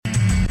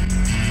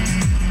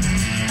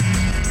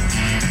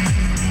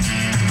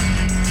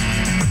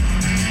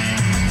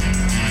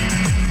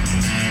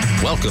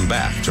Welcome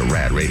back to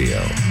Rad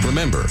Radio.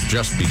 Remember,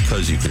 just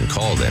because you can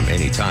call them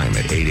anytime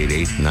at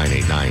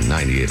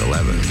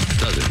 888-989-9811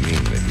 doesn't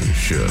mean that you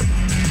should.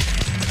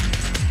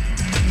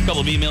 A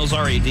couple of emails,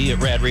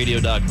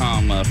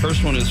 rad@radradio.com.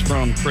 First one is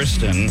from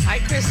Kristen. Hi,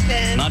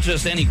 Kristen. Not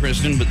just any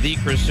Kristen, but the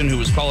Kristen who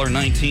was caller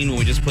 19 when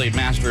we just played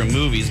Master of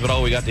Movies, but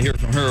all we got to hear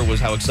from her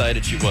was how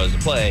excited she was to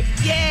play.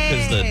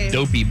 Yay! Because the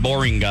dopey,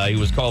 boring guy who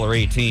was caller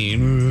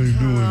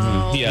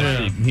 18,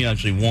 he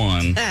actually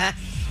won.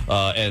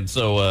 And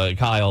so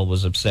Kyle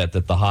was upset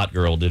that the hot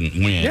girl didn't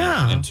win.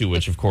 Yeah. And to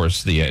which, of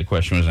course, the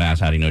question was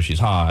asked, how do you know she's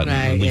hot? Right,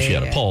 And at least she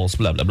had yeah. a pulse,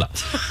 blah, blah, blah.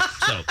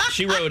 So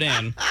she wrote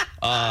in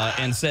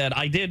and said,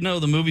 I did know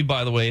the movie,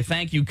 by the way.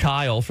 Thank you,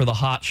 Kyle, for the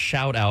hot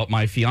shout out.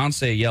 My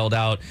fiance yelled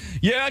out,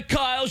 yeah,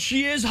 Kyle,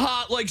 she is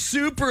hot, like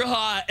super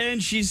hot,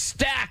 and she's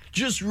stacked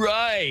just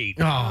right.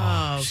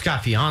 Oh, she's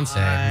got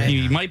fiance.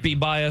 He might be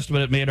biased,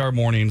 but it made our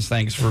mornings.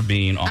 Thanks for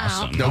being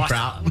awesome. No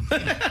problem.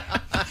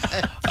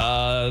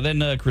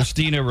 Then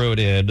Christina wrote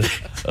in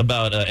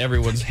about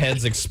everyone's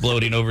heads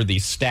exploding over the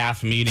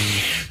staff meeting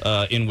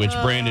in which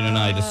Brandon and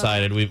I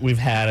decided we've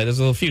had it. There's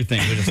a few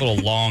things. We're just a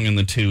little long in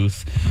the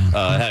tooth,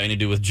 having to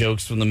do with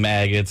jokes from the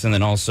maggots. And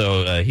then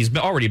also he's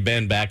already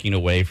been backing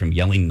away from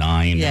yelling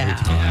 9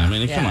 every time. I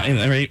mean, come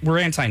on. We're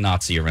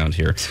anti-Nazi around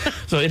here.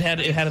 So it had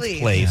its Please.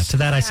 place. To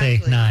that I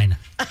say 9.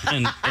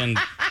 And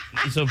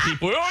so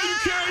people,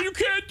 you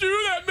can't do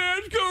that, man.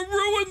 It's going to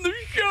ruin the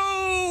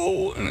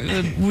show.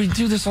 And we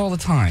do this all the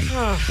time.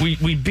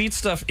 We beat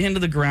stuff into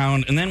the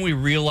ground, and then we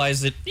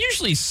realize it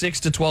usually 6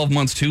 to 12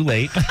 months too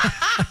late.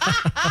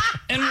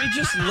 And we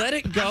just let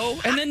it go,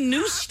 and then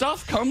new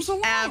stuff comes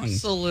along.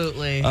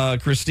 Absolutely.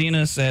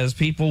 Christina says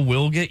people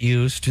will get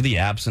used to the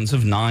absence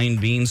of 9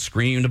 being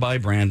screamed by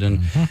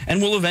Brandon,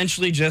 and will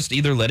eventually just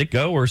either let it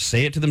go or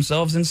say it to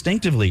themselves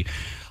instinctively.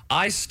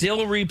 I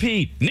still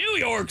repeat, New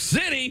York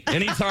City,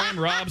 anytime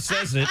Rob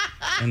says it,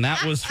 and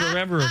that was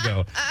forever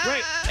ago.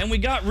 Right, and we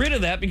got rid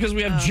of that because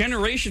we have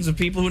generations of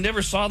people who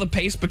never saw the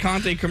Pace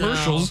Picante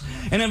commercials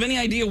and have any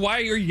idea why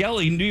you're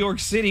yelling New York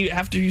City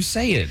after you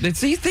say it.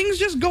 See, things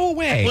just go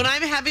away. When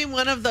I'm having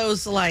one of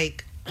those,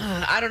 like,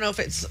 I don't know if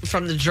it's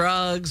from the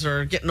drugs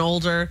or getting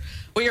older,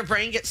 where your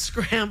brain gets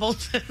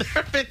scrambled. And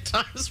there have been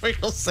times where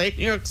you'll say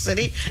New York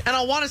City, and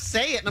I'll want to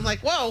say it, and I'm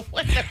like, whoa,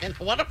 wait a minute,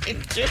 what am I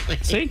doing?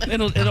 See,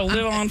 it'll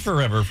live on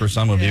forever for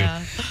some of you.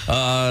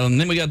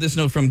 Then we got this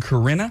note from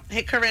Corinna.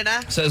 Hey,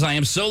 Corinna. Says, I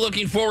am so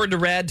looking forward to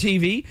Rad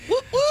TV.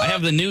 Whoop, whoop. I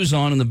have the news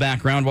on in the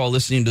background while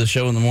listening to the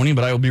show in the morning,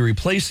 but I will be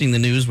replacing the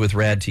news with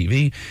Rad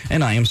TV,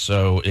 and I am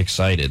so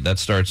excited. That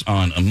starts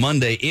on a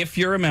Monday, if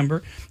you're a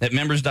member, at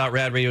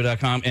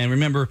members.radradio.com. And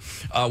remember,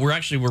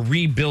 we're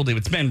rebuilding.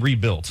 It's been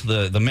rebuilt.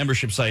 The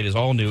membership site is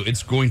all new.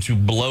 It's going to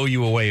blow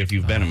you away if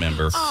you've been a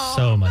member.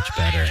 So much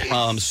better.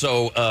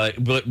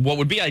 But what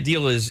would be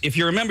ideal is if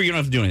you're a member, you don't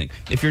have to do anything.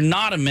 If you're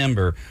not a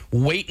member,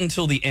 wait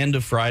until the end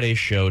of Friday's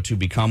show to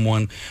become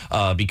one,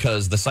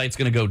 because the site's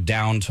going to go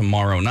down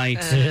tomorrow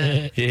night.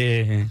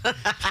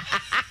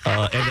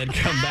 And then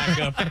come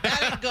back up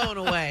That ain't going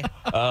away.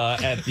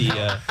 at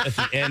the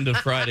end of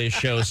Friday's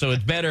show. So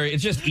it's better.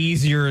 It's just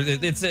easier.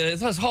 It's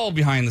this whole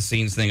behind the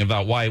scenes thing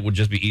about why it would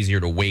just be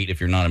easier to wait if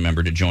you're not a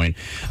member to join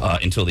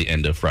until the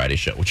end of Friday's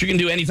show, which you can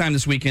do anytime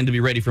this weekend to be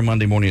ready for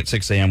Monday morning at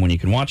 6 a.m. when you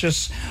can watch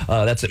us.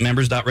 That's at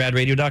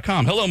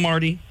members.radradio.com. Hello,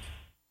 Marty.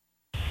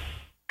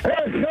 Hey,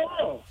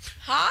 hello.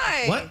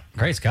 Hi. What?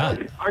 Great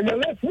Scott. Are you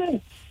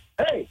listening?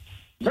 Hey,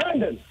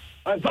 Brandon,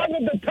 I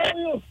wanted to tell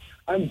you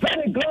I'm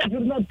very glad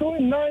you're not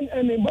doing 9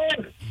 anymore.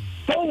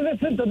 Don't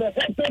listen to the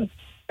haters.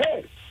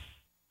 Hey,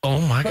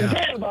 Oh, my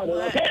forget God. about it,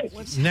 okay?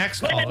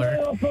 Next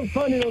caller. So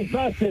funny, those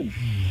bastards.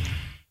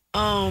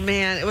 Oh,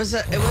 man. It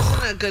wasn't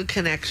a good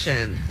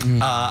connection.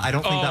 I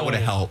don't think that would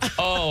have helped.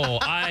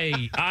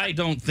 I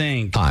don't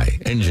think. Hi,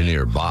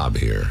 Engineer Bob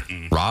here.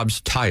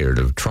 Rob's tired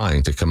of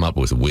trying to come up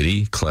with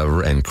witty,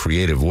 clever, and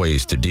creative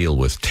ways to deal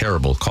with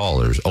terrible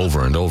callers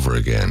over and over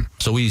again.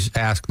 So he's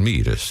asked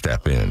me to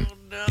step in.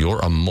 You're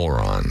a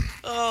moron.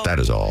 That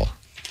is all.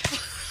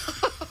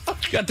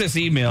 Got this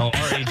email,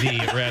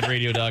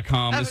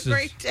 rad@radradio.com. Have This a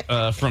great day.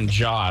 is from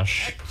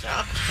Josh.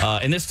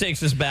 And this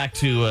takes us back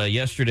to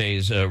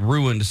yesterday's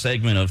ruined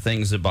segment of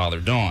Things That Bother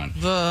Dawn.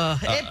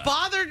 It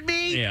bothered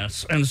me.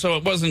 Yes, and so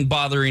it wasn't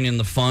bothering in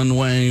the fun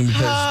way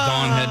because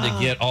Dawn had to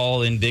get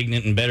all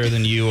indignant and better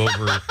than you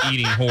over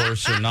eating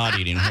horse or not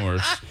eating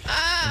horse.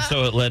 And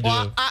so it led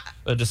to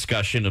a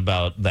discussion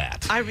about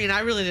that. I mean,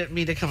 I really didn't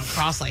mean to come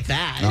across like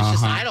that. It's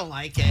just I don't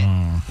like it.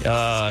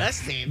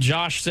 Disgusting.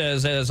 Josh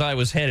says, as I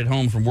was headed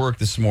home from work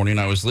this morning,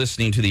 I was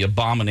listening to the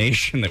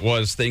abomination that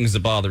was Things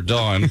That Bother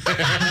Dawn.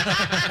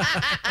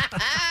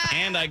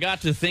 And I got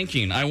to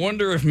thinking, I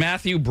wonder if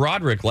Matthew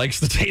Broderick likes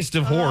the taste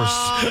of horse.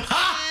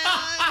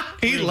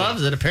 He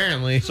loves it,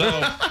 apparently. So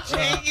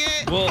Dang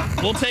it.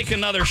 we'll take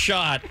another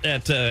shot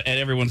at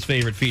everyone's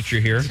favorite feature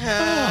here.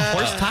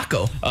 Where's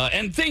Taco?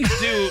 And things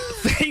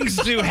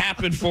do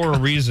happen for a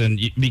reason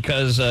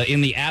because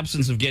in the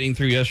absence of getting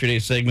through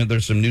yesterday's segment,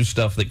 there's some new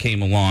stuff that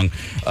came along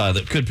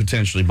that could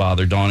potentially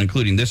bother Dawn,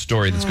 including this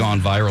story that's gone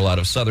viral out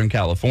of Southern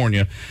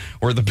California,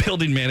 where the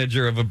building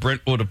manager of a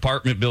Brentwood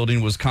apartment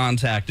building was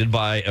contacted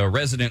by a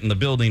resident in the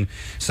building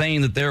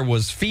saying that there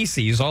was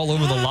feces all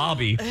over the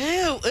lobby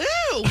Ew,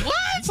 what?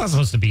 It's not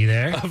supposed to be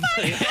there.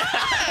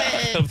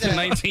 of the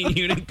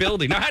 19-unit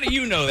building. Now, how do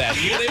you know that?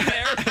 You live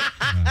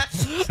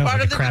there? Sounds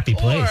like a crappy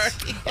decor.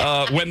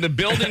 place. When the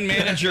building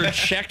manager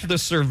checked the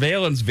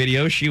surveillance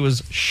video, she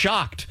was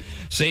shocked,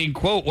 saying,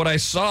 quote, "What I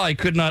saw, I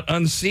could not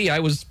unsee. I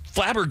was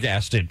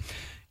flabbergasted."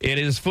 It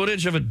is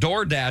footage of a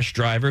DoorDash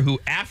driver who,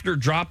 after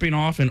dropping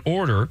off an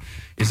order,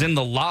 is in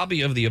the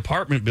lobby of the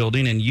apartment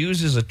building and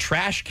uses a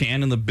trash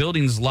can in the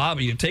building's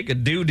lobby to take a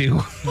doo-doo.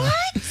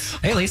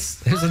 Hey, at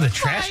least it was in the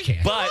trash can.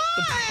 But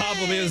the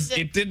problem is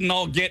it didn't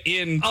all get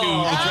into the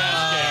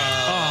trash can.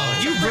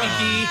 Oh, you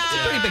rookie. It's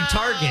a pretty big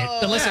target.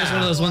 Unless there's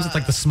one of those ones with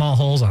like the small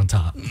holes on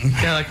top.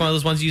 Yeah, like one of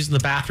those ones used in the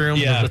bathroom.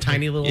 Yeah. The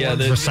tiny little Yeah,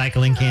 ones. the-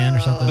 Recycling can or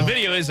something. The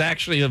video is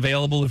actually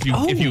available if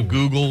you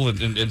Google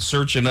and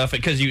search enough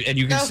because you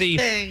can No see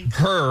thing.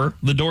 her,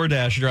 the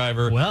DoorDash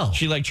driver. Well.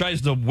 She like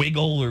tries to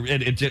wiggle or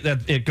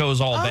it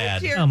goes all Oh,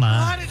 bad. dear Come on.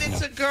 God, and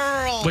it's a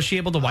girl. Was she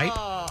able to wipe?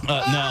 No.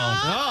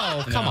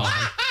 Oh, come on.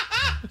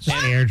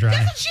 Just air dry.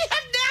 Doesn't she have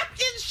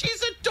napkins?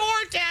 She's a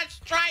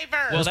DoorDash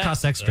driver. Those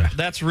cost extra.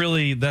 That's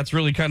really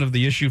kind of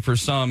the issue for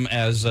some,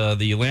 as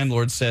the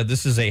landlord said.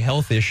 This is a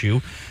health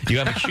issue. You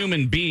have a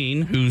human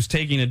being who's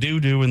taking a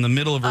doo-doo in the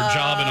middle of her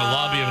job in a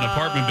lobby of an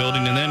apartment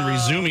building and then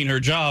resuming her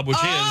job, which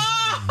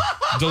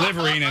is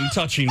delivering and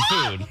touching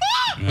food.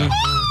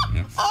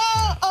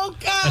 Oh,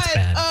 God. That's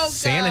bad. Oh, God.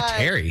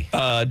 Sanitary.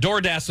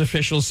 DoorDash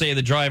officials say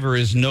the driver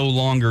is no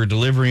longer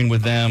delivering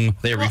with them.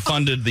 They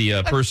refunded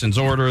the person's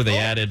order. They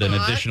added an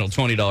additional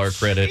 $20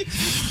 credit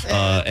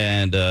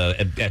and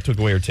took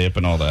away her tip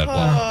and all that.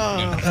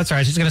 Well, That's all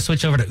right. She's going to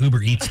switch over to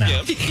Uber Eats now.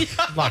 A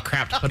lot of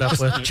crap to put up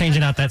with.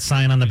 Changing out that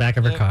sign on the back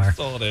of her car. that's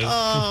all it is.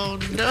 Oh,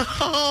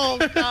 no,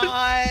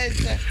 God.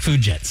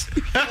 Food Jets.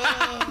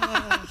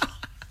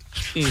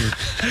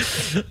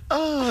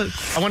 I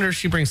wonder if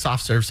she brings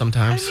soft serve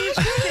sometimes.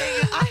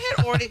 I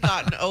had already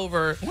gotten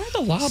over Why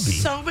the lobby?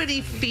 so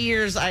many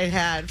fears I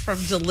had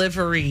from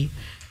delivery,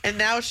 and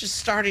now it's just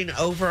starting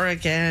over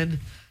again.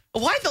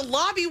 Why the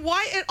lobby?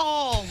 Why at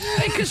all?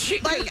 Because she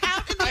Like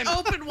out in the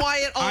open,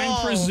 why at all?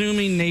 I'm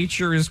presuming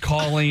nature is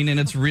calling and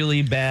it's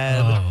really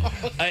bad.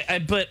 Oh.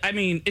 But I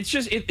mean, it's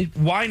just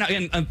why not?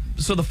 And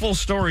so the full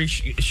story,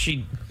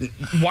 she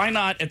why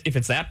not? If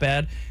it's that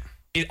bad,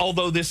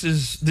 although this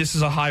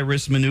is a high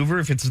risk maneuver,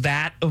 if it's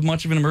that of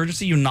much of an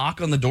emergency, you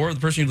knock on the door of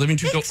the person you're living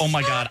to. Go, oh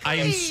my God, I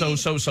am so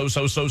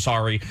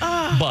sorry.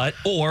 But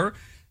or.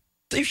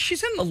 If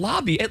she's in the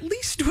lobby, at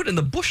least do it in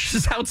the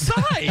bushes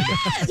outside.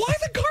 Yes. Why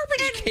the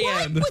garbage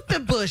can? What with the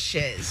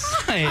bushes?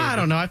 I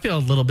don't know. I feel a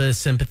little bit of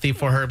sympathy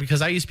for her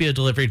because I used to be a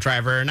delivery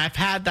driver and I've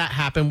had that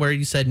happen where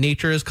you said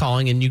nature is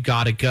calling and you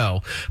got to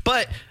go.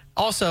 But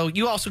also,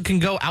 you also can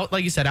go out,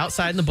 like you said,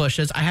 outside in the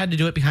bushes. I had to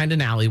do it behind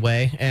an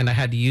alleyway and I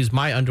had to use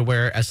my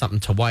underwear as something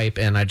to wipe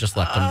and I just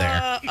left them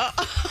there.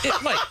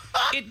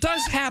 It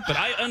does happen.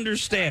 I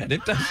understand.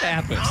 It does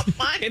happen.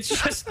 It's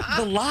just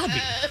the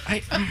lobby.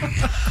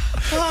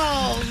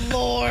 Oh,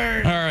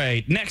 Lord. All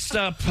right. Next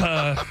up,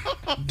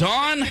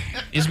 Dawn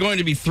is going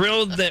to be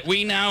thrilled that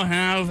we now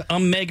have a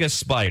mega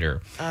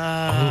spider.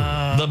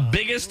 The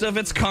biggest of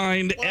its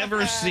kind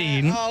ever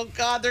seen. Oh,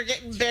 God, they're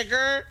getting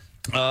bigger.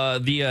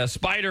 The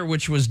spider,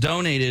 which was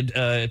donated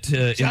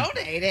to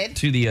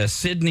the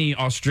Sydney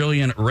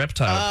Australian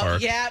Reptile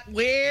Park. Yeah,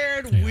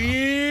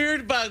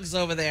 weird bugs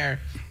over there.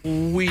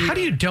 Weird. How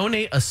do you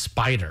donate a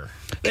spider?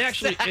 They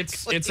actually,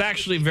 it's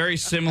actually very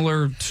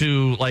similar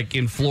to like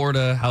in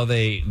Florida how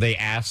they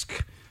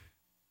ask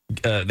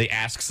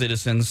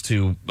citizens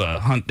to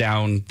hunt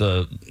down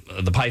the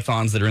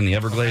pythons that are in the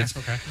Everglades.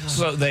 Okay.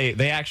 So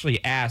they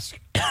actually ask,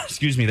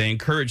 they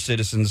encourage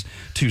citizens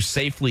to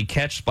safely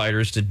catch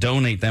spiders to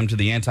donate them to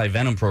the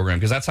anti-venom program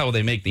because that's how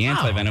they make the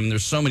anti-venom.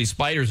 There's so many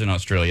spiders in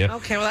Australia.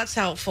 Okay, well, that's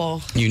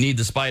helpful. You need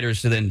the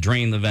spiders to then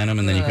drain the venom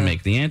and then you can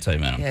make the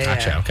anti-venom.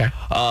 Gotcha. Okay.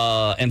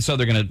 And so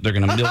they're gonna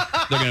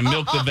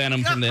milk the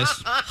venom from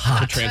this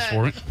to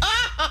transport it.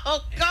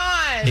 Oh,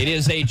 God. It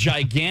is a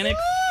gigantic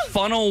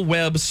funnel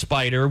web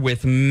spider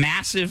with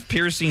massive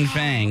piercing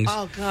fangs.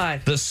 Oh,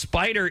 God. The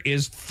spider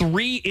is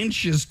 3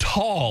 inches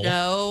tall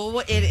No,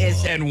 it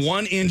isn't. and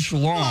 1 inch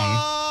long.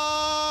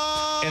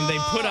 Oh. And they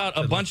put out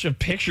a bunch of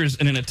pictures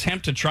in an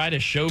attempt to try to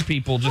show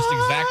people just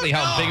exactly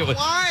how big it was.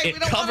 Why? It We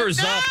don't covers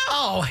wanna up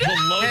know.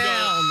 the logo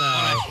Hell no.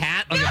 on a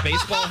hat, on a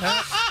baseball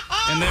hat.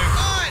 And there,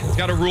 God. it's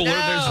got a ruler.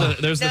 No.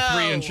 There's the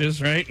 3 No.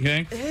 inches, right?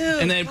 Okay. Ew,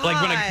 And then, like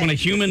God. when a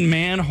human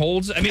man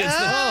holds, I mean, it's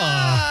the,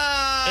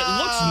 it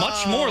looks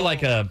much more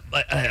like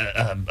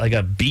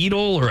a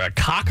beetle or a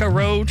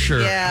cockroach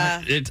or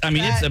Yeah. it's That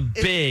a is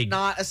big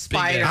not a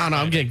spider. big- I don't know.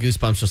 I'm getting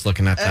goosebumps just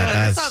looking at that. It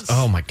That's, sounds-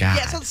 oh my god.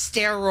 Yeah, it's on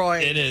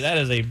steroids. It is.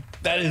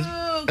 That is.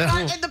 Oh,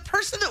 God, and the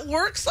person that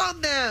works on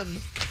them.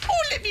 Oh,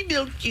 let me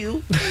milk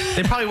you.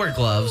 They probably wear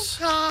gloves.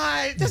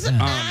 God, it doesn't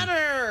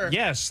matter.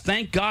 Yes,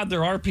 thank God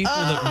there are people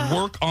that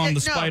work on the no.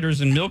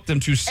 spiders and milk them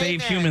to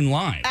save Amen. human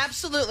lives.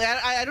 Absolutely.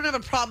 I don't have a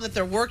problem that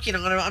they're working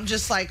on it. I'm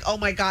just like, oh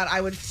my God, I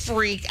would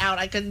freak out.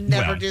 I could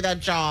never Well, do that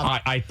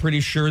job. I'm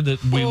pretty sure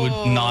that we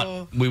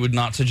would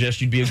not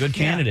suggest you'd be a good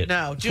candidate.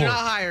 No, do not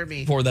hire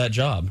me. for that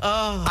job.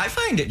 I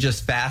find it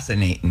just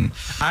fascinating.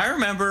 I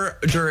remember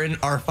during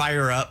our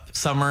Fire Up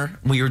summer,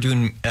 we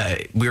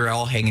were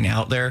all hanging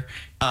out there,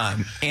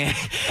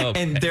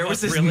 and there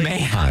was this Really?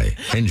 man. Hi,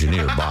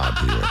 Engineer Bob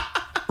here.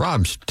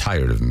 Rob's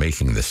tired of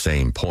making the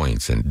same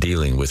points and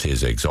dealing with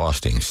his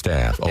exhausting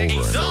staff over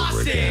and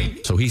over again,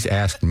 so he's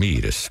asked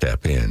me to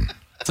step in.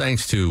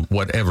 Thanks to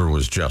whatever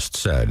was just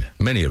said,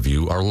 many of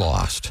you are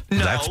lost. No.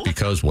 That's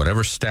because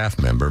whatever staff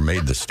member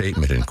made the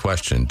statement in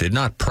question did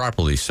not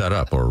properly set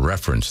up or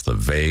reference the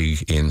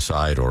vague,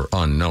 inside, or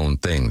unknown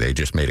thing they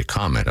just made a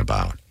comment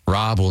about.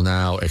 Rob will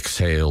now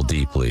exhale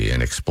deeply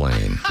and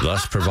explain,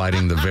 thus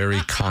providing the very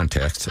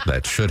context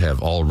that should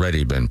have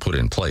already been put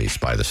in place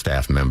by the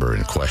staff member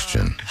in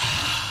question.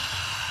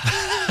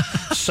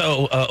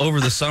 So over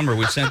the summer,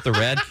 we sent the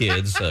Rad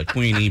Kids,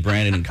 Queenie,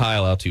 Brandon, and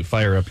Kyle out to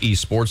Fire Up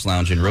East Sports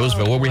Lounge in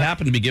Roseville, where we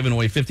happen to be giving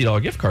away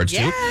 $50 gift cards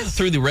to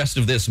through the rest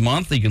of this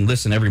month. You can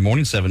listen every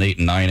morning, 7, 8,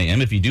 and 9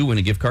 a.m. If you do win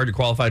a gift card, you're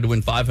qualified to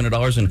win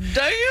 $500 in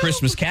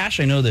Christmas cash.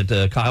 I know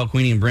that Kyle,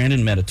 Queenie, and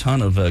Brandon met a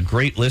ton of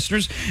great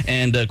listeners,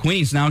 and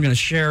Queenie's now going to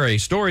share a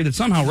story that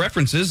somehow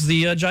references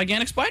the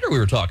gigantic spider we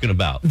were talking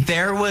about.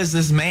 There was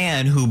this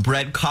man who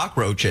bred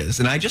cockroaches,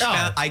 and I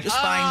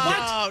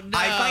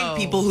find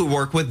people who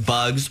work with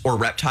bugs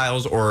or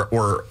reptiles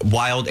or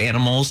wild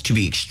animals to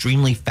be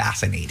extremely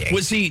fascinating.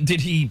 Did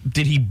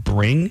he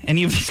bring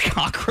any of these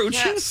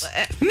cockroaches?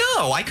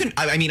 No, I couldn't.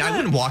 I mean, I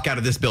wouldn't walk out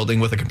of this building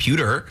with a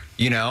computer,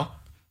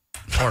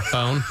 Or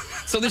phone.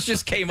 So this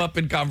just came up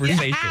in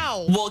conversation.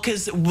 How? Well,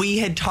 because we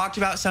had talked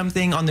about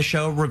something on the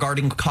show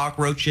regarding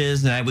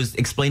cockroaches, and I was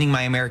explaining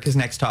my America's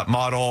Next Top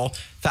Model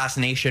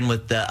fascination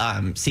with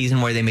the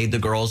season where they made the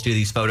girls do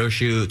these photo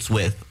shoots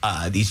with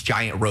these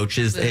giant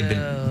roaches that had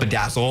been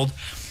bedazzled,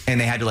 and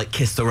they had to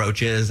kiss the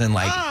roaches and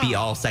be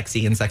all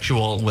sexy and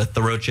sexual with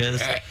the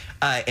roaches.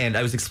 And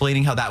I was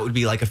explaining how that would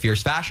be like a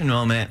fierce fashion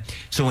moment.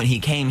 So when he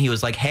came, he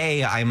was like,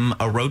 "Hey, I'm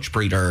a roach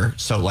breeder.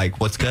 So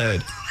what's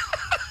good?"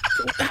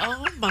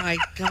 Oh my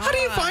God. How do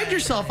you find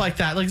yourself like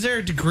that? Is there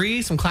a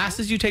degree, some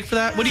classes you take for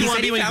that? What do you He want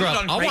to said be he when you grow found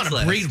up? it on I want to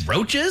Craigslist. breed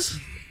roaches?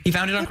 He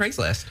found it on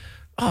Craigslist.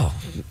 Oh,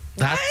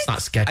 that's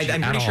not sketchy.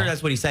 I'm at pretty sure all.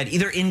 that's what he said.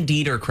 Either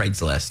Indeed or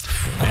Craigslist.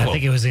 I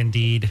think it was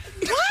Indeed.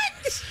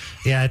 What?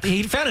 Yeah,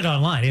 he found it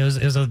online. It was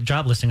a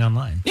job listing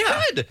online.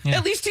 Yeah, good.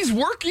 At least he's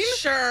working.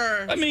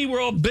 Sure. I mean,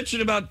 we're all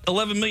bitching about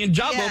 11 million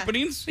job Yeah.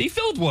 openings. He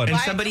filled one. And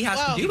somebody has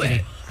to do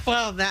it.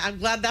 Well, I'm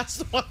glad that's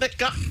the one that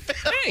got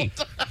filled. Hey,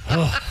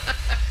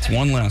 it's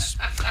one less.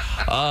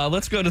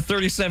 Let's go to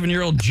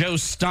 37-year-old Joe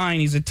Stein.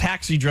 He's a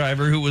taxi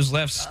driver who was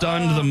left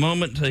stunned the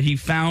moment he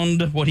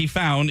found what he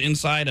found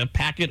inside a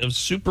packet of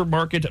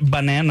supermarket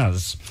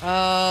bananas.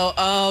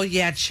 Oh,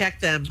 yeah.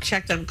 Check them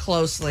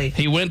closely.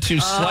 He went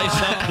to slice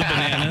up the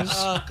bananas.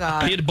 Oh,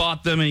 God. He had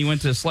bought them, and he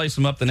went to slice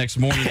them up the next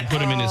morning and put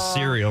them in his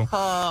cereal.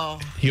 Oh.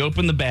 He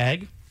opened the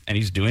bag, and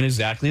he's doing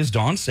exactly as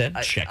Dawn said,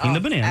 checking the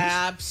bananas.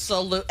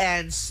 Absolute.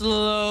 And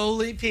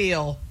slowly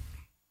peel.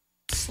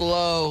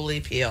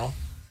 Slowly peel.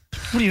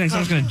 What do you think?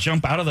 Someone's going to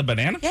jump out of the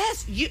banana?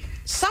 Yes,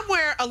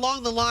 somewhere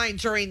along the line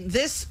during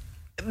this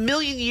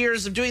million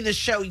years of doing this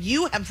show,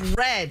 you have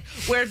read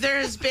where there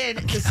has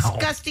been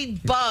disgusting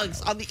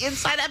bugs on the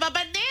inside of a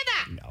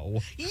banana. No.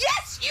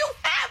 Yes, you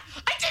have.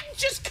 I didn't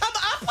just come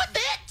up with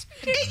it.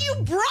 And you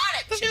brought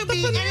it to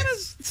me. The and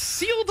banana's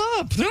sealed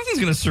up. Nothing's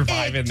going to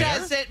survive it in there.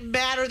 doesn't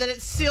matter that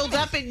it's sealed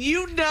up and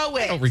you know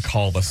it. I don't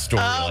recall the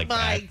story Oh like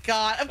my that.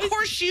 God. Of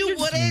course you You're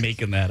just wouldn't.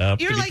 making that up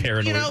You're to be like,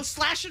 paranoid.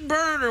 slash and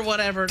burn or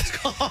whatever it's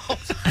called.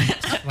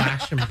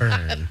 Slash and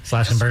burn.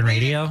 Slash and burn Read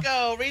radio. it and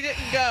go. Read it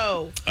and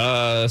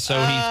go. So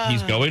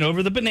he's going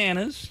over the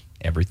bananas.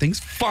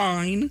 Everything's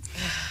fine.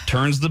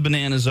 Turns the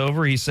bananas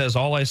over. He says,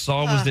 all I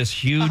saw was this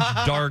huge,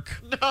 dark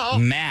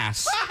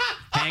mass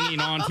hanging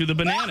onto the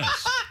bananas.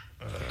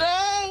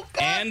 No. God,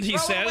 And he throw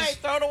it says- away,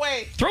 throw it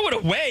away. Throw it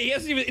away. He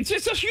hasn't even. It's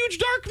just a huge,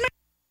 dark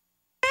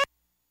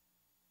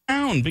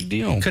mass. Big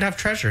deal. Could have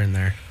treasure in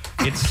there.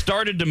 It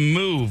started to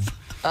move.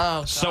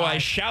 Oh, So I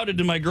shouted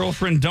to my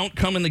girlfriend, "Don't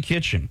come in the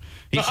kitchen."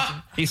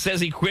 He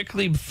says he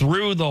quickly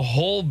threw the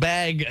whole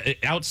bag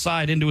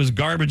outside into his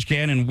garbage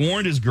can and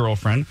warned his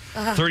girlfriend,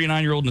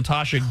 39-year-old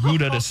Natasha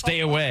Guda, to stay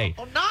away.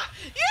 Oh, not.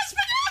 Yes,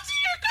 but that's in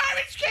your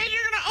garbage can.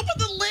 You're going to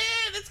open the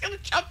lid. It's going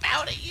to jump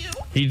out at you.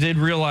 He did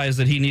realize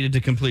that he needed to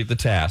complete the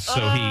task, so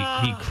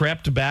he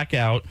crept back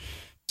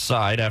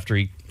outside after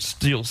he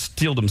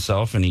steeled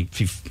himself, and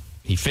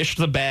he He fished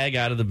the bag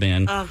out of the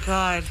bin. Oh,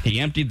 God. He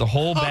emptied the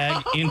whole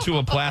bag into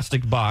a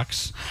plastic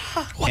box.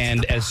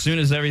 And as soon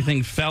as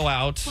everything fell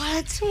out,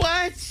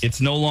 What? it's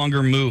no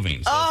longer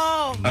moving. So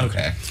Oh.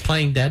 Okay. It's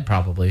playing dead,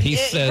 probably. he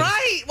says,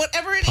 Right.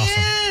 Whatever it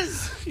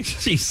is.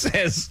 he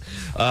says,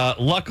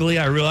 luckily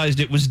I realized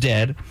it was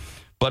dead,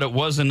 but it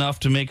was enough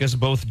to make us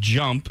both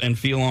jump and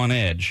feel on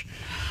edge.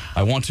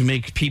 I want to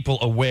make people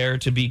aware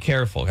to be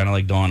careful. Kind of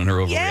like Dawn and her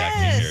overreacting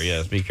Yes. here.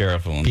 Yes, be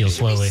careful. Feel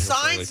slowly.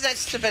 Signs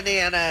next to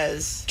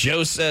bananas.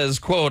 Joe says,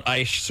 quote,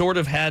 I sort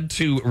of had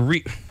to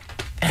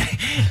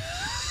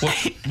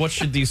what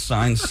should these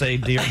signs say,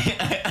 dear?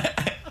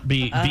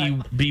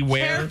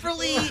 Beware.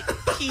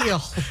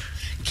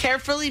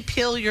 Carefully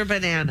peel your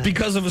banana.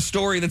 Because of a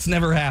story that's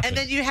never happened. And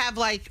then you have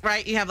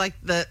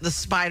the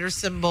spider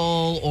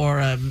symbol or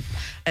another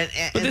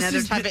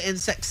type of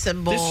insect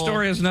symbol. This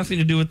story has nothing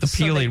to do with the So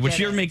they peeling, which get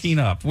you're it. making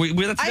up.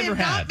 That's I never am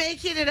had. not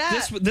making it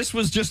up. This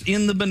was just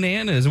in the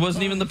bananas. It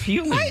wasn't even the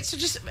peeling. Right, so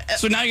just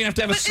So now you have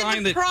to have a but sign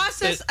in the that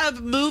process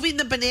of moving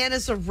the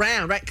bananas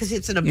around, right? Because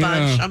it's in a Yeah.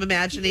 bunch. I'm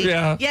imagining.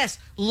 Yeah. Yes,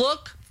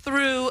 look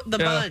through the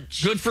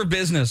bunch. Good for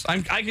business.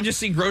 I can just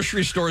see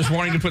grocery stores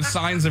wanting to put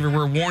signs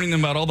everywhere warning them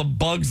about all the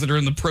bugs that are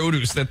in the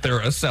produce that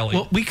they're selling.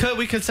 Well, we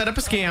could set up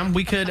a scam.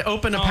 We could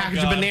open a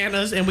package God. of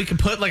bananas and we could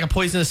put like a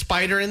poisonous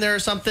spider in there or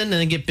something and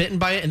then get bitten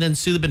by it and then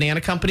sue the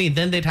banana company. And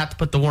then they'd have to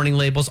put the warning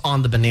labels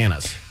on the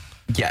bananas.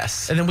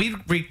 Yes. And then we'd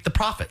reap the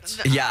profits.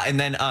 Yeah, and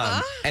then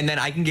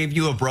I can give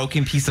you a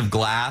broken piece of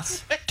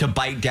glass to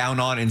bite down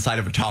on inside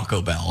of a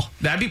Taco Bell.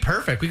 That'd be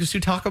perfect. We could sue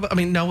Taco Bell. I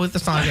mean, no,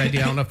 that's not a good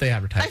idea. I don't know if they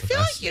advertise I with feel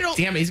us. like you don't-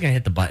 Damn it, he's going to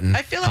hit the button.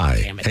 I feel like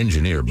Hi,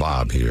 Engineer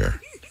Bob here.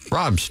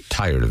 Rob's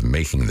tired of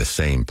making the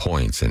same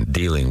points and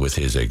dealing with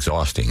his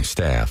exhausting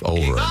staff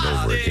over and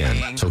over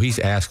again, so he's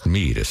asked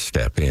me to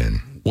step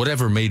in.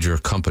 Whatever major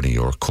company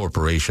or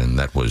corporation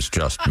that was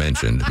just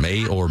mentioned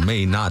may or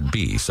may not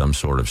be some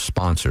sort of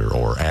sponsor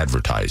or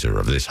advertiser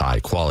of this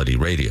high-quality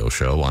radio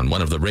show on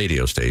one of the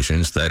radio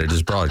stations that it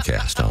is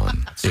broadcast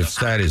on. If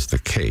that is the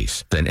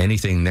case, then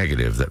anything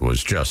negative that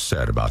was just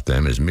said about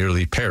them is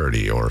merely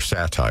parody or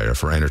satire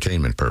for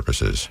entertainment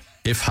purposes.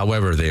 If,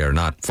 however, they are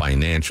not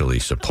financially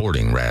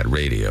supporting Rad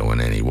Radio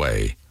in any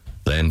way,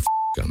 then f***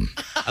 them.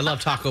 I love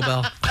Taco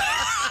Bell.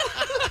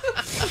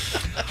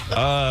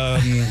 I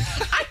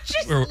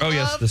just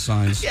yes, the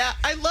signs. Yeah,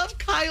 I love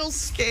Kyle's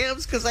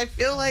scams because I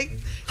feel like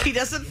he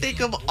doesn't think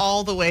them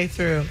all the way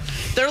through.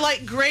 They're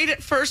like great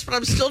at first, but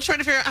I'm still trying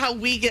to figure out how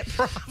we get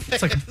profits.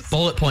 It's like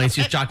bullet points.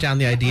 You jot down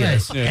the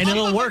ideas. And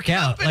it'll work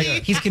out. Like Company.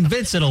 he's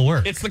convinced it'll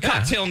work. It's the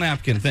cocktail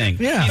napkin thing.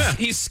 Yeah.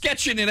 He's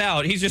sketching it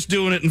out. He's just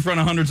doing it in front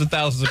of hundreds of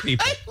thousands of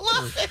people. I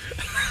love it.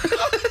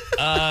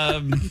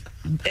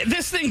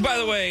 This thing, by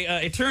the way,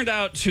 it turned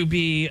out to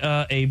be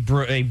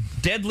a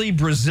deadly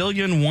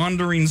Brazilian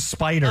wandering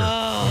spider.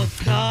 Oh,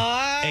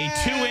 God. A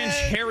 2-inch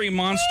hairy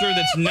monster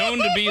that's known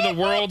to be the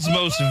world's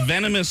most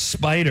venomous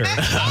spider.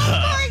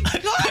 Oh, my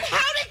God.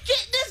 How did it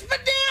get in this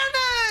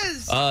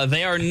bananas?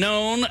 They are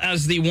known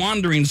as the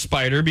wandering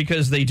spider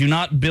because they do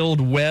not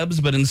build webs,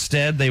 but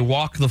instead they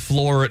walk the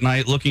floor at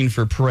night looking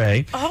for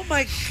prey. Oh,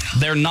 my God.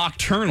 They're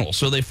nocturnal,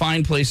 so they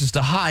find places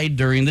to hide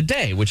during the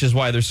day, which is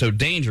why they're so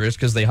dangerous,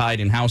 because they hide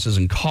in houses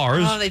and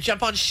cars. Oh, they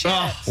jump on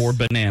ships. Or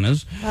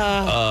bananas,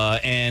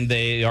 and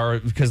they are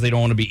because they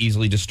don't want to be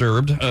easily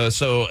disturbed.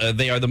 So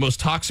they are the most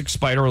toxic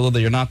spider, although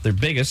they are not their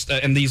biggest.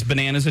 And these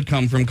bananas had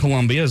come from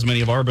Colombia, as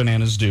many of our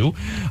bananas do,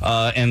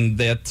 and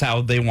that's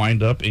how they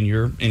wind up in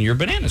your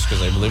bananas because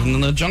they live in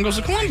the jungles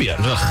of Colombia.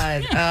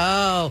 God.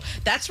 Oh,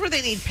 that's where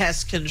they need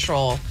pest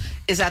control,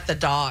 is at the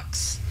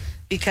docks,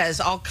 because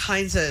all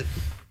kinds of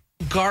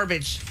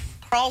garbage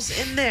crawls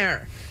in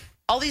there.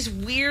 All these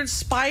weird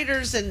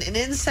spiders and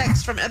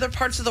insects from other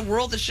parts of the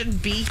world that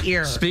shouldn't be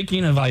here.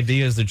 Speaking of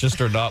ideas that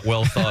just are not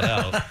well thought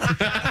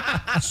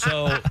out,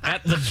 so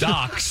at the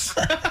docks,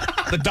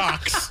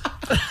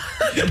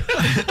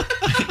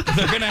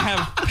 they're going to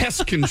have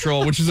pest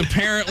control, which is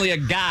apparently a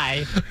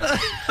guy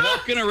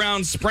walking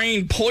around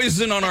spraying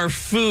poison on our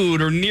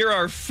food or near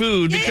our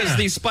food because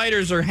these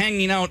spiders are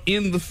hanging out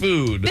in the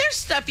food. There's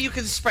stuff you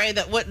can spray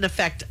that wouldn't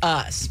affect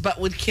us, but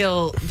would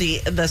kill the.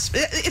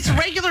 It's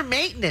regular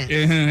maintenance.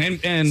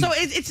 And So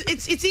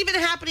it's even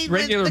happening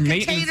when Regular the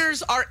maintenance.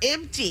 containers are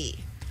empty.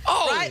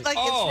 Right? Like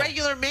it's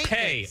regular maintenance.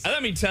 Hey,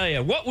 let me tell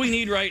you, what we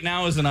need right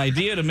now is an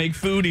idea to make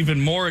food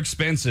even more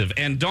expensive.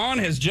 And Dawn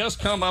has just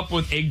come up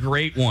with a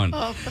great one.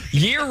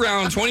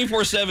 Year-round,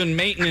 24/7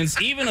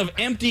 maintenance, even of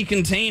empty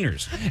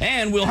containers.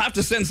 And we'll have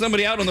to send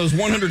somebody out on those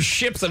 100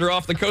 ships that are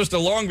off the coast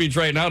of Long Beach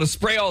right now to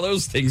spray all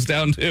those things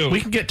down, too.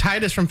 We can get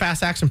Titus from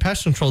Fast Action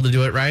Pest Control to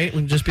do it, right? We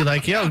can just be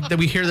like, yo, that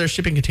we hear there's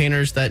shipping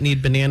containers that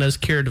need bananas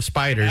cured of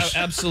spiders.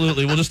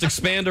 Absolutely. We'll just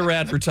expand our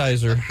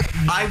advertiser.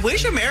 I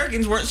wish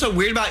Americans weren't so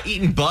weird about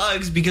eating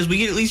bugs because we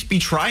could at least be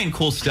trying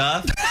cool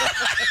stuff.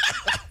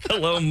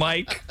 Hello,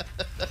 Mike.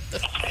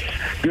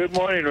 Good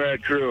morning,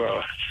 Red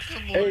Crew.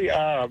 Hey,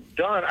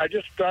 Don, I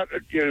just thought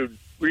to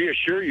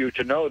reassure you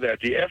to know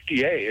that the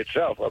FDA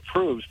itself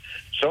approves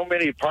so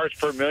many parts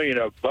per million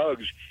of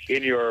bugs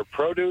in your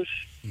produce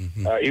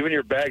even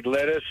your bagged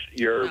lettuce,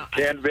 your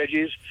canned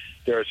veggies.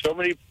 There are so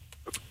many.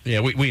 Yeah,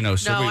 we know,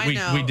 sir. No, I we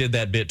know. did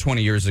that bit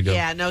 20 years ago.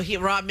 Yeah, no,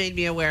 Rob made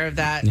me aware of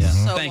that Yeah.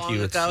 so Thank long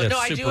you. ago. It's No,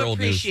 I do super old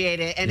news. appreciate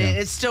it, and Yeah.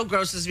 it still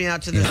grosses me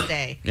out to this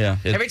day. Yeah.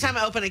 Every time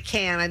I open a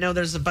can, I know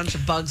there's a bunch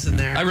of bugs in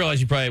there. I realize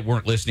you probably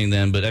weren't listening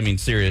then, but I mean,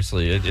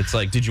 seriously, it's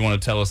like, did you want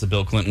to tell us that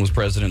Bill Clinton was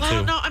president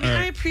Well, too? no, I mean, All I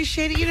right.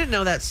 appreciate it. You didn't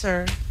know that,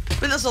 sir. I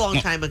mean, that's a long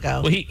time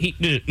ago. Well, he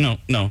did no.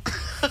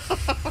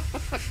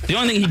 The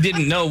only thing he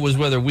didn't know was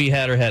whether we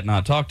had or had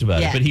not talked about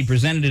it, Yes. but he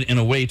presented it in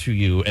a way to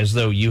you as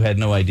though you had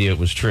no idea it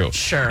was true.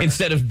 Sure.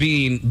 Instead of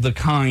being the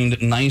kind,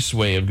 nice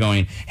way of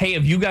going, hey,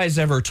 have you guys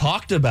ever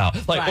talked about,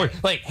 like, or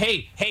Right. like,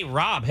 hey,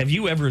 Rob, have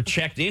you ever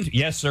checked into?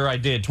 Yes, sir, I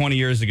did 20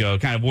 years ago.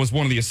 Kind of was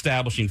one of the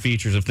establishing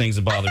features of things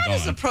that I bothered thought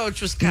his Dawn.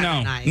 approach was kind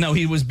of nice. No,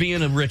 he was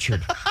being a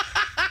Richard.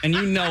 And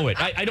you know it.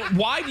 I don't.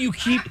 Why do you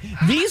keep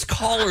these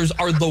callers?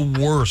 Are the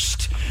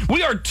worst.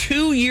 We are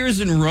 2 years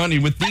in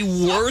running with the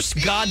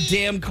worst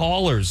goddamn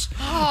callers.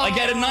 Like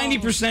at a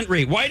 90%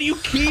 rate. Why do you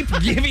keep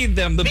giving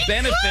them the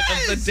benefit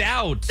of the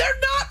doubt? They're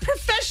not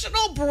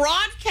professional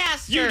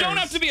broadcasters. You don't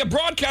have to be a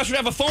broadcaster to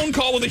have a phone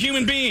call with a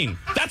human being.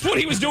 That's what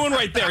he was doing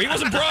right there. He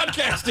wasn't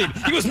broadcasting.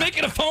 He was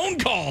making a phone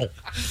call.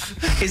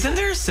 Isn't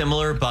there a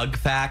similar bug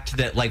fact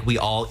that like we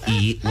all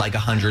eat like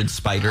 100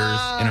 spiders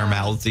in our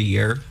mouths a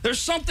year? There's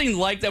something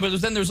like that,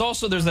 but then there's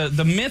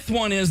the myth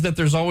one is that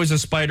there's always a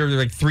spider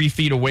like 3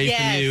 feet away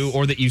Yes. from you,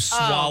 or that you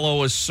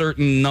swallow a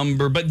certain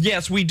number. But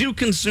yes, we do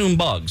consume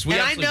bugs. We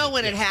And I absolutely know do.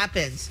 when it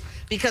happens.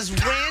 Because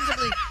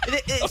randomly,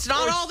 it's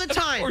not all the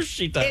time. Of course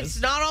she does. It's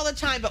not all the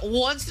time, but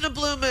once in a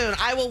blue moon,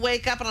 I will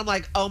wake up and I'm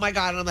like, oh my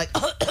God. And I'm like,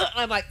 and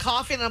I'm like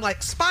coughing and I'm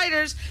like,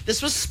 spiders.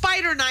 This was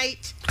spider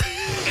night.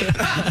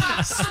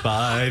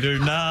 Spider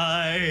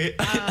night.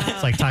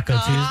 It's like Taco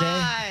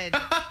Tuesday.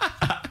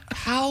 God.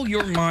 How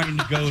your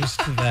mind goes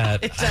to that.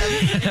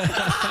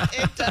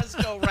 It does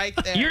go right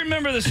there. You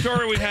remember the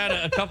story we had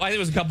a couple? I think it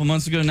was a couple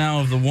months ago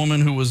now, of the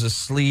woman who was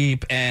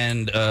asleep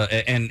and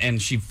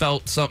she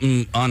felt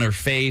something on her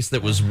face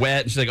that was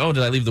wet. And she's like, "Oh,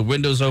 did I leave the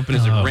windows open?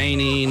 Is it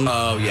raining?"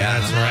 Oh yeah,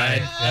 that's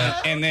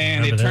right. And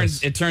then Remember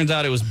it turns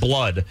out it was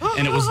blood,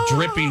 and it was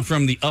dripping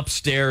from the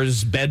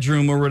upstairs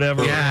bedroom or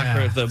whatever. Yeah.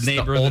 where the The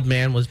neighbor. old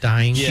man was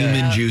dying. Yeah.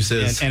 Human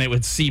juices. and it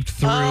would seep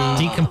through.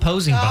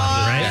 Decomposing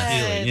body, right?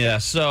 God. Yeah,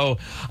 so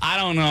I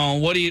don't know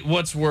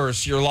what's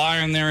worse. You're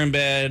lying there in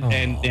bed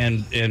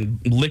and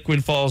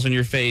liquid falls in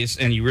your face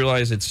and you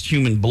realize it's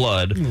human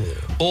blood,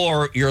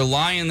 or you're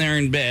lying there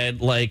in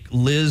bed like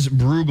Liz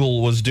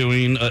Bruegel was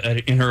doing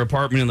in her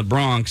apartment in the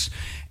Bronx,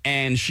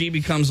 and she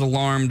becomes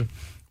alarmed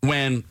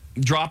when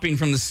dropping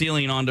from the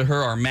ceiling onto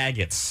her are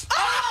maggots.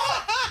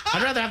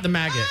 I'd rather have the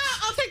maggots.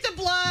 I'll take the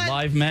blood.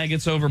 Live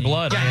maggots over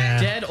blood.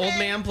 Yeah, dead old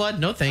man blood?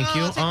 No, thank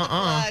you. Take the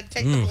blood.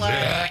 Take the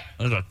blood.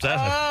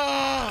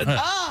 That's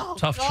a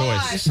tough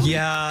God. choice.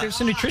 Yeah, There's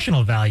some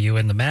nutritional value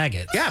in the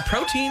maggots. Yeah,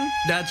 protein.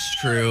 that's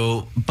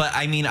true. But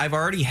I mean, I've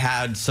already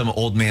had some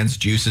old man's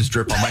juices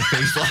drip on my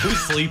face while I was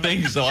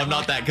sleeping, so I'm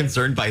not that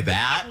concerned by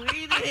that.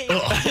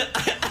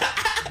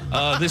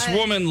 This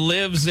woman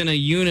lives in a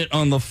unit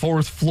on the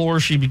 4th floor.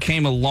 She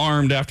became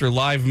alarmed after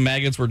live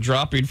maggots were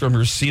dropping from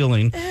her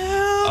ceiling.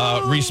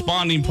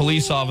 Responding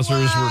police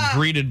officers were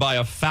greeted by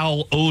a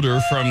foul odor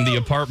from the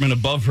apartment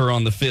above her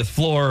on the 5th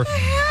floor.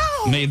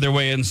 Made their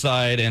way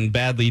inside and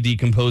badly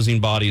decomposing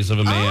bodies of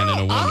a man and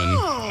a woman.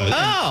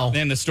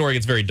 And the story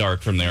gets very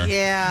dark from there.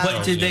 Yeah.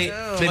 But did they?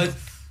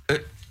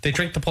 They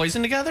drink the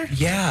poison together?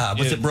 Yeah,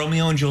 was it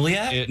Romeo and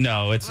Juliet?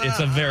 No, it's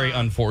a very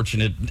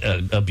unfortunate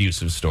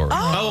abusive story.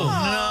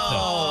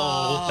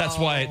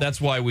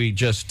 That's why we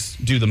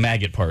just do the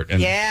maggot part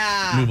and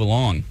Yeah. move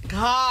along.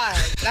 God,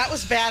 that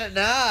was bad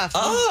enough.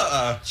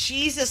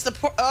 Jesus, the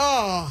poor.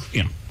 Oh.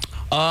 You know.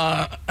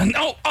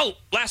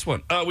 Last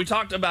one. We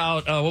talked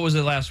about what was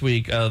it last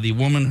week? The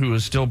woman who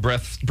is still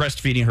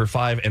breastfeeding her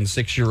 5 and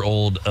 6 year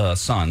old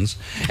sons,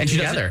 and she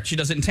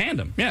does it in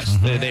tandem. Yes,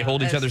 they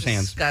hold each That's other's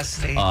hands,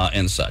 disgusting.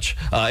 and such.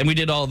 And we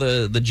did all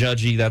the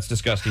judgy, that's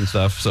disgusting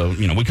stuff. So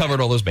we covered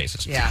all those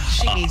bases. Yeah,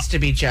 she needs to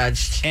be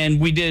judged. And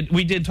we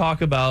did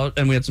talk about,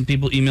 and we had some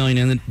people emailing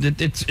in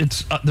that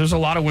it's there's a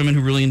lot of women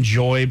who really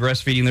enjoy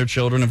breastfeeding their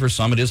children, and for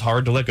some it is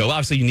hard to let go.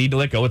 Obviously, you need to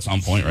let go at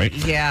some point, right?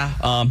 Yeah.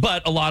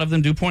 But a lot of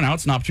them do point out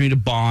it's an opportunity to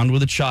bond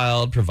with a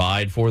child,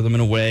 provide for them in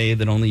a way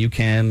that only you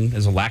can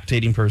as a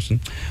lactating person.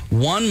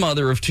 One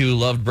mother of 2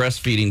 loved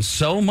breastfeeding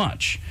so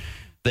much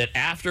that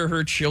after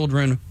her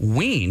children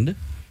weaned,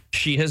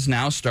 she has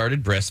now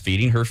started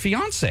breastfeeding her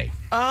fiance.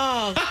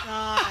 Oh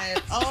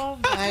God. Oh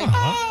my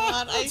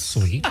God. I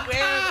sweet.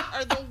 swear,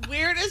 are the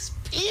weirdest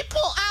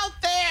people out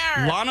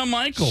there. Lana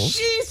Michaels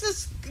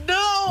Jesus,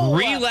 no.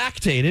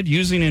 relactated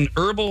using an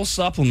herbal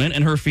supplement,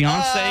 and her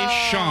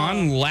fiance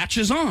Sean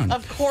latches on.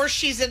 Of course,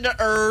 she's into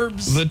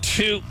herbs. The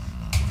two.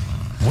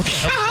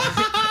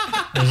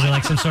 Is there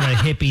like some sort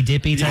of hippy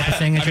dippy type of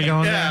thing that you're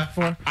going yeah.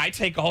 there for? I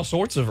take all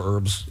sorts of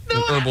herbs,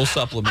 herbal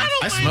supplements.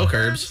 I smoke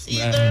herbs.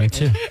 Either. Me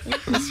too.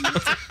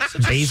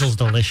 Basil's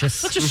delicious.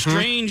 Such a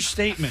strange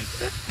statement.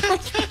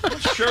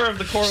 Sure of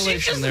the She's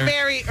correlation just there.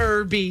 very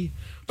herby.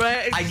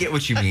 But I get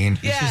what you mean.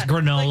 yeah,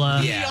 granola.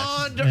 like Yeah.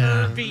 beyond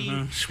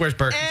Irby. She wears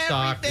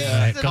Birkenstock.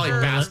 Everything's an Probably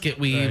Irby. basket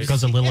weaves.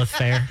 Goes to Lilith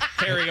Fair.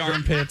 Hairy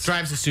armpits.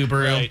 Drives a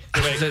Subaru. Right.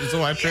 It's a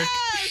white trick.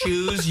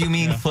 Shoes, you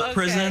mean foot Okay.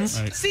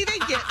 prisons? See, they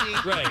get me.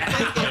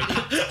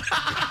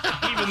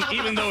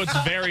 Even though it's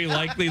very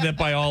likely that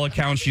by all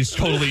accounts she's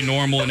totally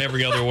normal in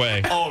every other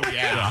way. Oh,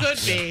 yeah. Could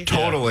be.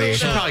 Totally.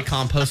 She'll probably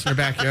compost in her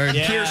backyard.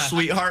 Yeah. Here,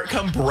 sweetheart,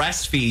 come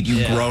breastfeed, you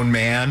Yeah. grown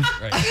man.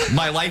 Right.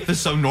 My life is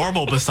so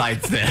normal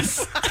besides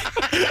this.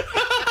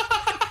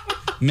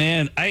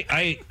 Man,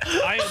 I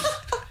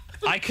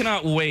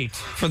cannot wait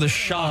for the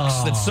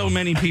shocks that so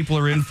many people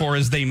are in for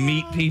as they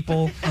meet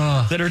people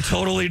that are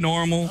totally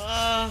normal,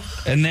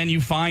 and then you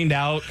find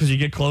out because you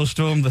get close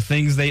to them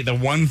the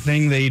one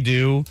thing they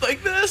do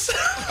Like this?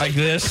 like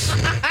this.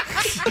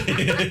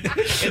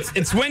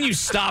 it's when you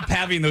stop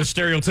having those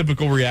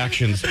stereotypical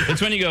reactions.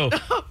 It's when you go,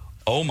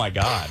 oh my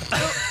God.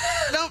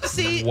 No,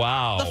 see,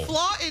 Wow. the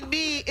flaw in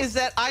me is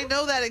that I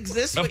know that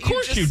exists. Of what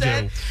course you you just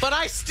said, do. but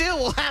I still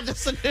will have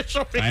this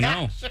initial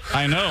reaction.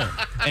 I know.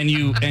 And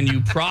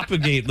you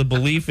propagate the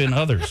belief in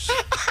others.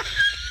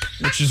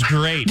 Which is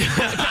great.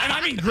 And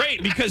I mean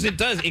great because it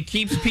does. It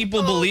keeps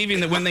people believing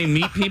that when they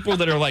meet people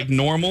that are like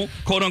normal,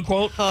 quote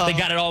unquote, they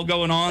got it all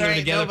going on. There They're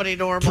ain't together, nobody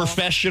normal.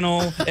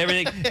 professional,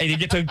 everything, and you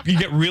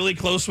get really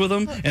close with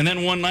them. And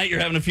then one night you're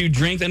having a few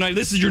drinks, and like,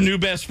 this is your new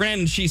best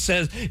friend. And she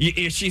says, "Do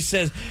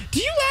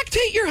you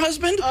lactate your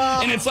husband?"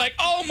 And it's like,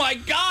 oh my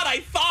God, I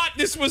thought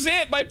this was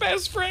it, my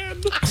best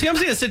friend. See, I'm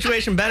seeing a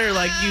situation better.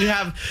 Like you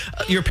have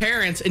your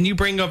parents and you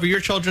bring over your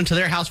children to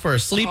their house for a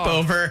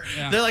sleepover.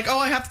 yeah. They're like, oh,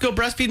 I have to go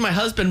breastfeed my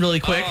husband really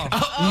quick.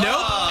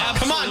 Nope.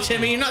 Come on,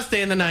 Timmy. You're not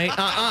staying the night.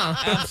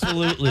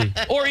 Absolutely.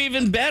 Or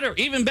even better,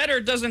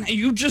 it doesn't,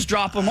 you just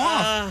drop them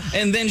off.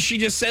 And then she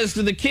just says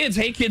to the kids,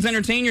 hey, kids,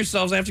 entertain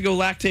yourselves. I have to go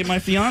lactate my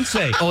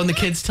fiance. Oh, and the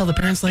kids tell the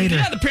parents later.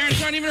 Yeah, the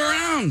parents aren't even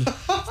around.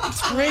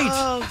 It's great.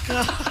 Oh,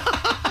 God.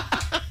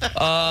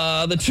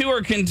 The two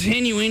are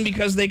continuing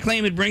because they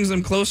claim it brings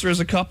them closer as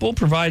a couple,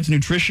 provides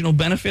nutritional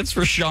benefits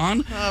for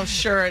Sean, Oh,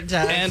 sure it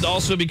does. and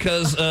also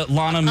because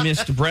Lana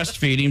missed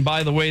breastfeeding.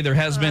 By the way, there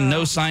has been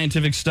no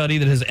scientific study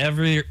that has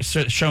ever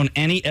shown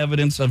any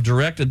evidence of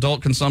direct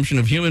adult consumption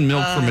of human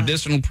milk for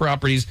medicinal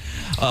properties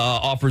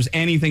offers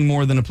anything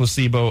more than a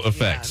placebo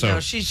effect. no,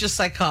 she's just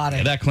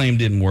psychotic. That claim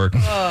didn't work.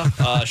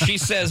 She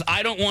says,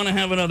 I don't want to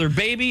have another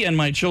baby, and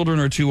my children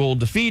are too old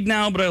to feed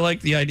now, but I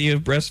like the idea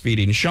of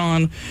breastfeeding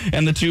Sean.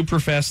 And the two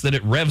profess that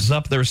it revs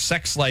up their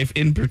sex life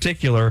in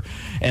particular.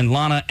 And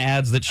Lana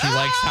adds that she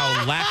likes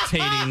how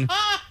lactating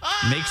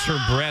makes her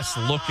breasts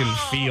look and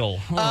feel.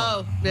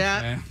 Oh,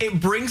 yeah. It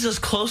brings us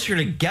closer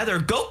together.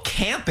 Go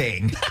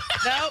camping.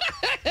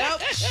 No,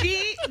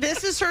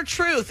 this is her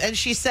truth, and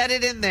she said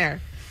it in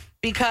there.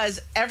 Because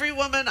every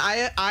woman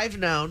I've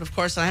known, of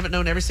course, I haven't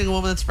known every single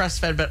woman that's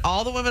breastfed, but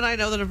all the women I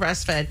know that are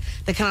breastfed,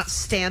 they cannot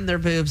stand their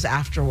boobs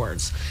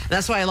afterwards. And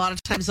that's why a lot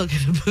of times they'll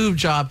get a boob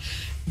job.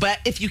 But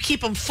if you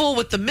keep them full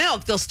with the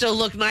milk, they'll still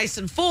look nice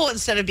and full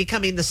instead of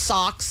becoming the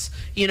socks,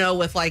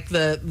 with like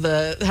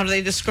the how do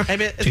they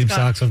describe it? Tube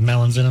socks with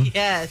melons in them.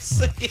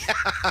 Yes.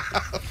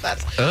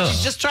 Yeah.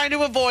 She's just trying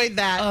to avoid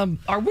that.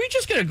 Are we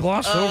just going to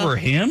gloss over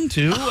him,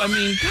 too? I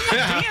mean,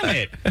 God damn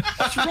it.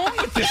 What's wrong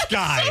with this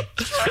guy?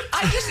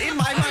 I just, in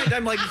my mind,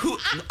 I'm like,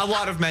 a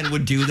lot of men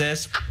would do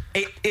this.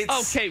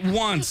 It's Okay,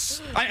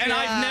 once.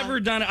 I've never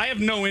done it. I have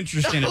no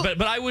interest in it,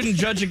 but I wouldn't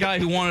judge a guy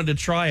who wanted to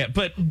try it.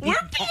 But We're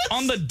being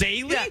on the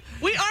daily? Yeah,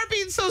 we are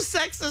being so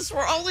sexist.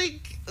 We're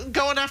only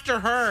going after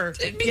her.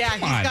 Yeah, come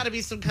he's on. got to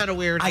be some kind of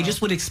weird. I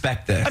just would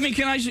expect this. I mean,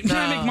 can I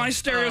make my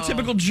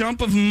stereotypical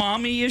jump of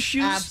mommy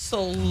issues?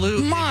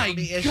 absolutely My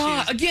mommy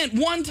God! issues. Again,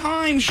 one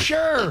time,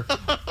 sure.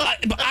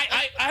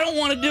 I don't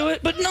want to do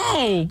it, but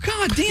no.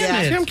 God damn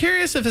Yeah. See, I'm it!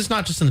 curious if it's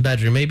not just in the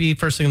bedroom. Maybe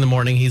first thing in the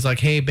morning, he's like,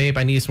 hey, babe,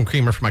 I need some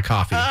creamer for my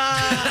coffee.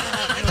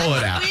 Pull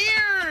it out.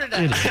 Weird.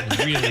 It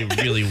is really,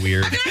 really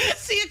weird. I can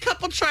see a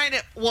couple trying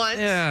it once.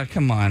 Yeah,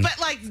 come on. But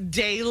like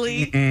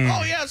daily.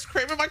 Oh yeah, it's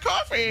cream in my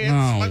coffee. It's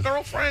No. my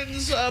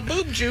girlfriend's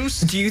boob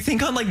juice. do you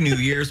think on like New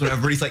Year's when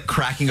everybody's like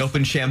cracking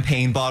open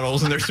champagne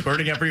bottles and they're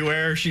squirting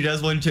everywhere, she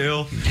does one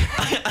too?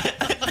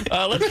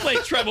 Let's play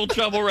Treble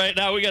Trouble right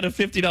now. We got a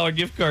 $50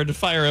 gift card to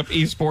Fire Up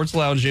Esports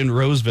Lounge in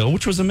Roseville,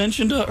 which was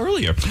mentioned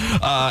earlier.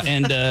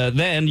 And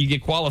then you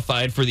get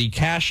qualified for the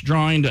cash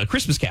drawing,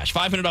 Christmas cash,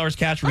 $500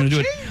 cash. We're going to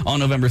do it on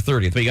November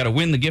 30th. But you got to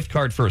win the gift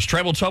card first.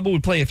 Treble Trouble, we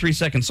play a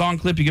 3-second song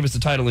clip. You give us the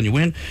title and you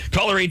win.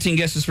 Caller 18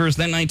 guesses first,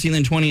 then 19,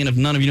 then 20. And if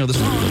none of you know the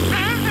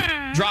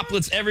song,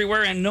 droplets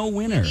everywhere and no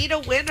winner. Need a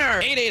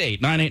winner.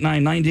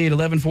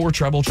 888-989-9811 for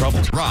Treble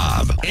Trouble.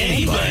 Rob,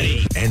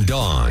 anybody, and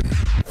Dawn.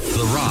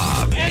 The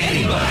Rob,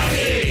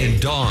 anybody,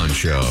 and Dawn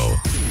Show.